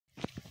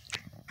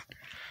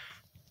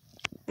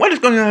What is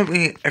going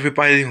on,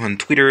 everybody, on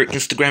Twitter,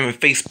 Instagram, and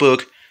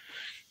Facebook?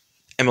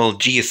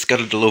 MLG is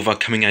Skutadalova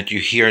coming at you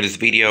here in this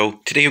video.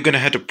 Today we're going to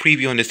have a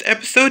preview on this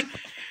episode,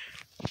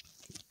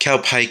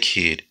 Cowpie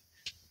Kid.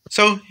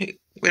 So,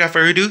 without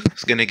further ado,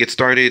 it's going to get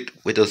started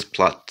with those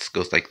plots.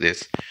 Goes like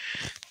this.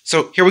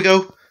 So, here we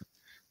go.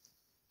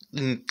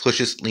 Lynn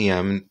pushes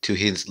Liam to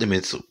his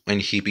limits when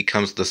he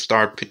becomes the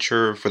star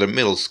pitcher for the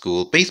middle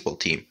school baseball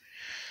team.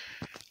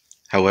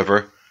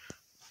 However,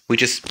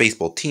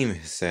 baseball team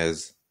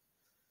says,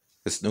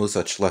 there's no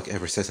such luck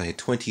ever since I had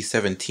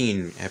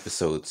 2017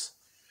 episodes.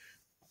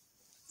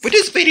 For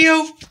this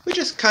video, we're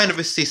just kind of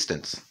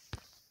assistants.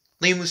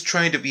 Lynn was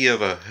trying to be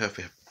of a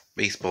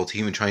baseball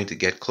team and trying to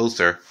get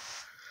closer.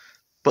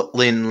 But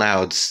Lynn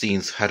Loud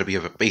sees how to be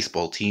of a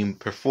baseball team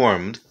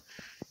performed,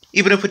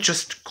 even if it's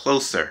just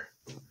closer.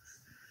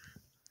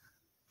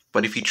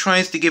 But if he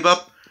tries to give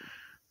up,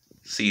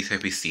 see how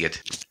we see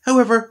it.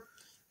 However,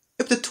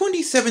 if the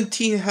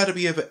 2017 How to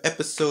Be of an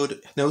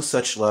episode, no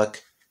such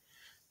luck,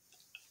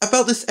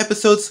 about this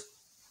episodes,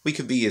 we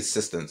could be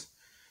assistants.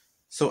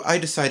 So I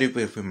decided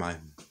with my...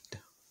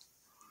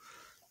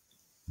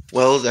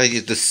 Well, I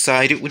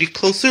decided with a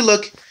closer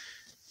look,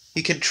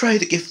 he can try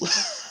to give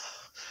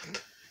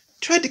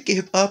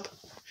up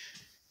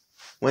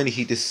when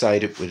he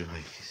decided with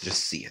my...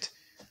 Just see it.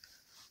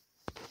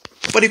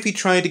 But if he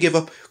tried to give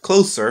up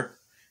closer,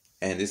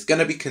 and it's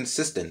gonna be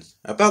consistent,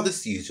 about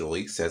this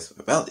usually says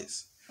about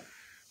this.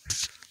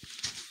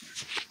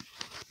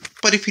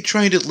 But if he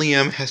tried it,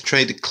 Liam has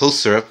tried it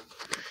closer up,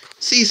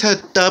 sees how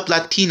Dub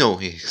Latino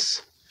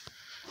is.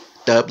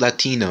 Dub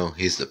Latino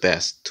is the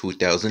best,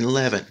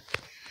 2011.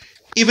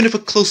 Even if a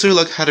closer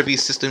look How to Be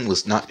system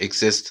was not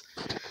exist,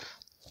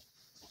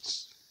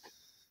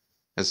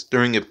 as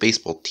during a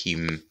baseball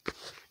team.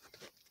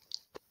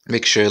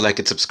 Make sure to like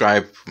and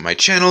subscribe to my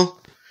channel.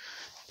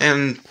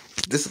 And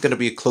this is going to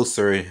be a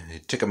closer,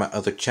 check out my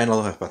other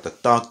channel about the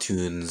dog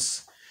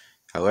tunes.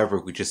 However,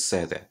 we just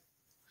said that.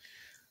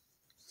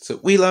 So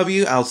we love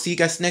you. I'll see you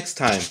guys next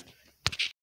time.